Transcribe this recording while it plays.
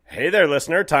Hey there,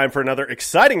 listener. Time for another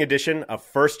exciting edition of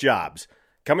First Jobs.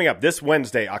 Coming up this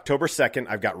Wednesday, October 2nd,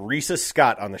 I've got Risa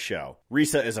Scott on the show.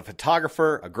 Risa is a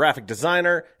photographer, a graphic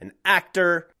designer, an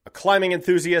actor, a climbing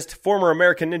enthusiast, former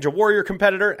American Ninja Warrior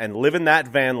competitor, and living that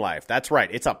van life. That's right,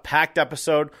 it's a packed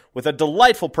episode with a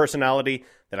delightful personality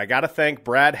that I gotta thank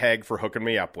Brad Haig for hooking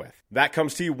me up with. That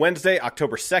comes to you Wednesday,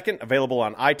 October 2nd, available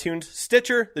on iTunes,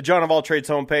 Stitcher, the John of All Trades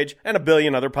homepage, and a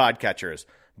billion other podcatchers.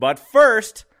 But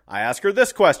first, I ask her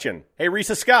this question. Hey,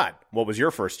 Risa Scott, what was your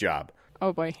first job?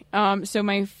 Oh, boy. So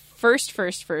my first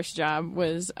job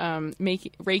was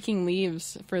raking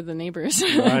leaves for the neighbors.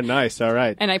 Nice. All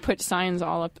right. And I put signs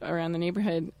all up around the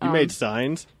neighborhood. You made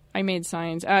signs? I made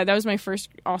signs. That was my first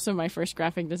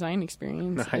graphic design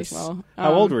experience as well.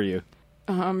 How old were you?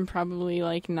 Probably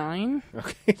like 9.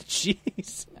 Okay,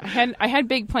 jeez. I had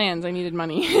big plans. I needed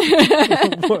money.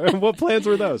 What plans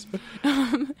were those?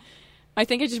 I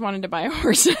think I just wanted to buy a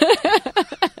horse.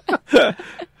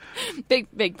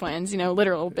 Big plans,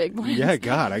 literal big plans. Yeah,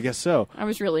 God, I guess so. I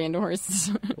was really into horses.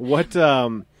 What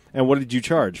did you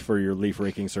charge for your leaf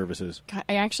raking services? God,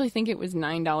 I actually think it was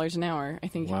 $9 an hour. I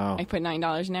think Wow. I put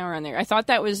 $9 an hour on there. I thought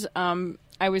that was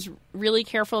I was really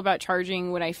careful about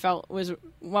charging what I felt was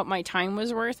what my time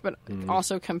was worth, but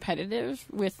also competitive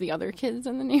with the other kids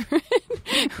in the neighborhood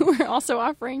who were also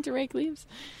offering to rake leaves.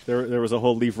 There was a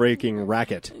whole leaf raking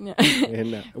racket. Yeah.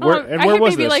 Where I had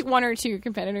was maybe this? like one or two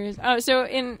competitors. So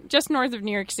in just north of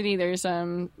New York City, there's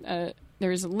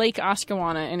Lake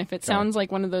Oscawana, and if it sounds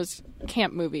like one of those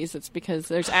camp movies, it's because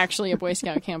there's actually a Boy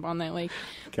Scout camp on that lake.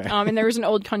 Okay. And there was an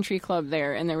old country club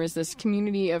there, and there was this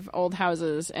community of old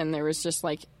houses, and there was just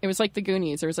it was like the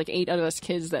Goonies. There was like 8 of us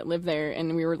kids that lived there,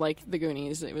 and we were like the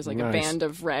Goonies. It was like a band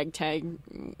of ragtag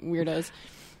weirdos.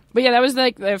 But yeah, that was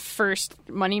like the first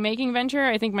money-making venture.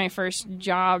 I think my first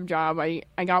job, I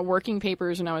got working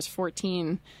papers when I was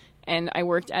 14. And I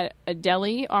worked at a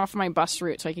deli off my bus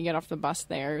route, so I could get off the bus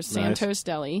there, Santos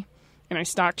Deli. And I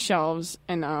stocked shelves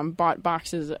and bought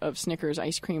boxes of Snickers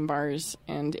ice cream bars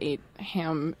and ate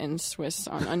ham and Swiss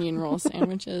on onion roll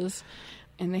sandwiches.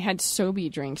 And they had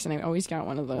Sobe drinks, and I always got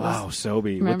one of those. Wow, Sobe.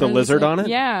 Remember with the lizard on it?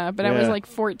 Yeah, but I was like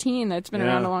 14. That's been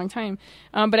around a long time.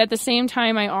 But at the same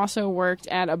time, I also worked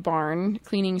at a barn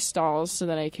cleaning stalls so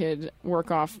that I could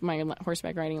work off my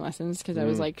horseback riding lessons, because I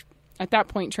was at that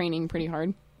point training pretty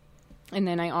hard. And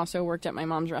then I also worked at my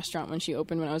mom's restaurant when she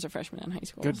opened when I was a freshman in high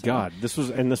school. Good God. This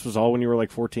was all when you were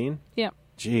like 14? Yeah.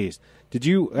 Jeez.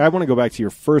 I want to go back to your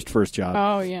first job.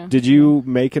 Oh, yeah. Did you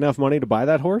make enough money to buy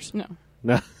that horse? No.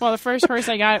 No. Well, the first horse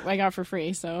I got for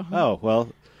free, so. Oh, well.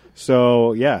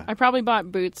 So, yeah. I probably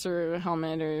bought boots or a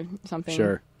helmet or something.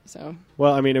 Sure. So.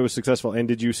 Well, I mean, it was successful. And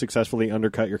did you successfully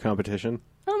undercut your competition?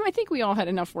 I think we all had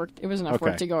enough work. It was enough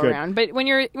work to go good. around. But when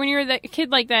you're that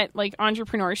kid like that, like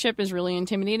entrepreneurship is really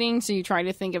intimidating. So you try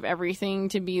to think of everything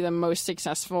to be the most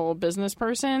successful business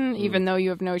person, even though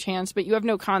you have no chance. But you have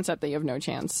no concept that you have no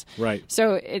chance. Right.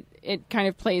 So it kind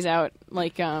of plays out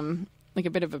like a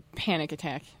bit of a panic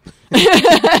attack.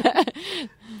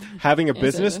 Having a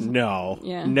business? No.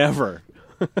 Yeah. Never.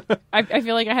 I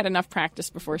feel like I had enough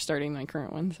practice before starting my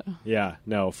current one. So. Yeah,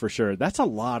 no, for sure. That's a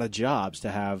lot of jobs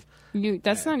to have.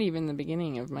 That's not even the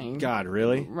beginning of my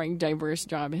really? My diverse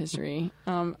job history.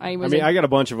 I got a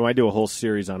bunch of them. I do a whole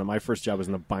series on them. My first job was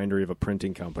in the bindery of a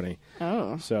printing company.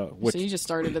 Oh, so you just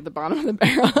started at the bottom of the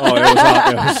barrel. Oh,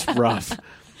 it was rough.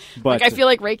 But I feel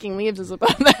like raking leaves is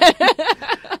above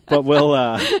that. But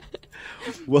we'll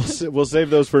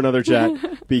save those for another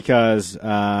chat, because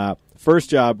first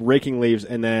job raking leaves,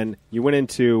 and then you went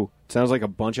into, sounds like, a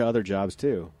bunch of other jobs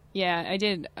too. Yeah, I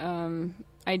did.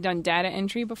 I'd done data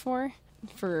entry before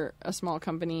for a small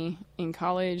company in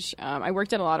college. I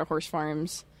worked at a lot of horse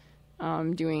farms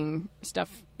doing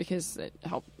stuff because it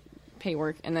helped pay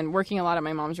work, and then working a lot at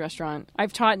my mom's restaurant.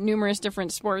 I've taught numerous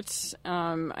different sports.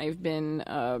 I've been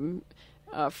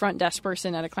a front desk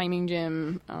person at a climbing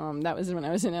gym. That was when I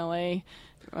was in LA.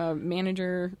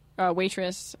 Manager,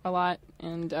 waitress a lot,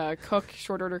 and cook,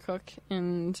 short order cook,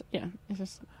 and yeah. It's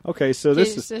just, okay, so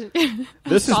this has been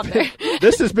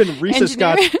Risa Engineer.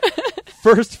 Scott's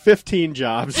first 15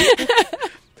 jobs.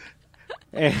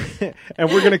 And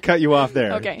we're going to cut you off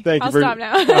there. Okay, I'll stop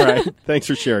now. All right, thanks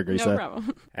for sharing, Risa. No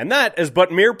problem. And that is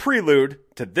but mere prelude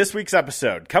to this week's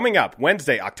episode. Coming up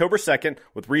Wednesday, October 2nd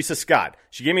with Risa Scott.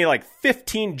 She gave me like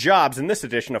 15 jobs in this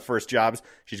edition of First Jobs.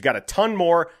 She's got a ton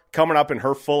more coming up in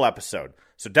her full episode.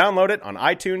 So download it on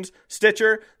iTunes,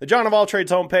 Stitcher, the John of All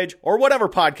Trades homepage, or whatever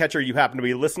podcatcher you happen to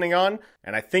be listening on.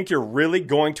 And I think you're really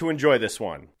going to enjoy this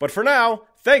one. But for now,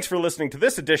 thanks for listening to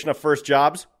this edition of First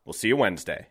Jobs. We'll see you Wednesday.